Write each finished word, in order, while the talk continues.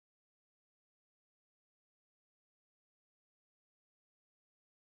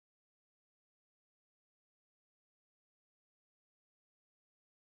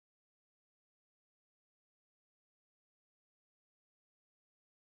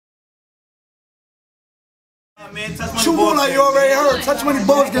True like you already heard. Touch Money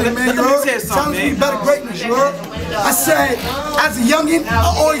Balls game, man. You heard? Time to be better greatness. You heard? I said, as a youngin',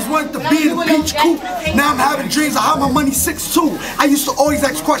 I always wanted to be in a peach coupe. Now I'm having dreams of how my money 6'2". I used to always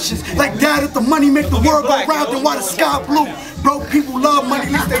ask questions like, Dad, if the money make the world go round, then why the sky blue? Broke people love money,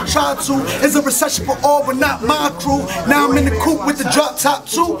 at least they try to. It's a recession for all, but not my crew. Now I'm in the coupe with the drop top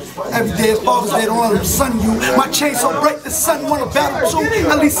too. Every day is Father's Day, don't let them sun you. My chain so bright, the sun wanna battle too.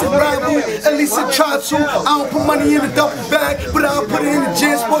 At least it rival, at least it try to. I don't put money in a duffel bag, but I'll put it in the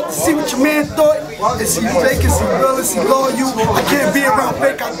jam spot to see what your man thought. Is he fake, is he real, is he loyal? I can't be around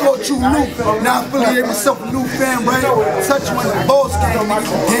fake, I thought you knew. Now I affiliate myself a new fan, right? Touch Money Balls game, nigga.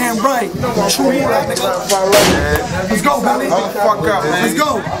 Damn right. True like nigga. Let's go, Billy. Fuck up, man. Let's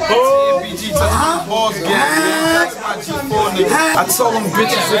go. T.M.B.G. touching balls game, man. That's my G4 nigga. I told them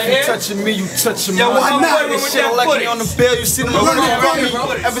bitches, if you touching me, you touching me. Why not? This shit like me on the bill, you see them around me.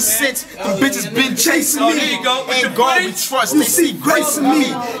 Ever since, them bitches been chasing me. Ain't God we trust, they see grace in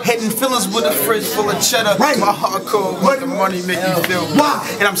me. Hitting feelings with a fridge full of cheddar. My heart cold, what the money make you feel.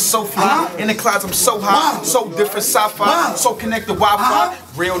 And I'm so fly, in the clouds I'm so high. So different sci-fi, so connected Wi-Fi.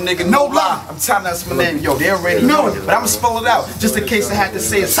 Real nigga, no lie. I'm telling that's my name, yo, they already know it. But I'ma spell it out, just in case I had to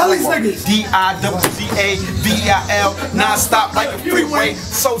say it slow. D-I-W-Z-A-V-I-L, non-stop like a freeway.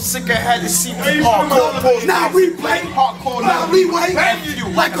 So sick I had to see hardcore. Now replay, hardcore, now replay,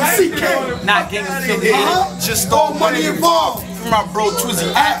 like a CK. Not gang affiliated, just all money involved. From my bro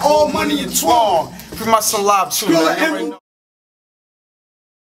Twizzy, at all money involved. From my salab too.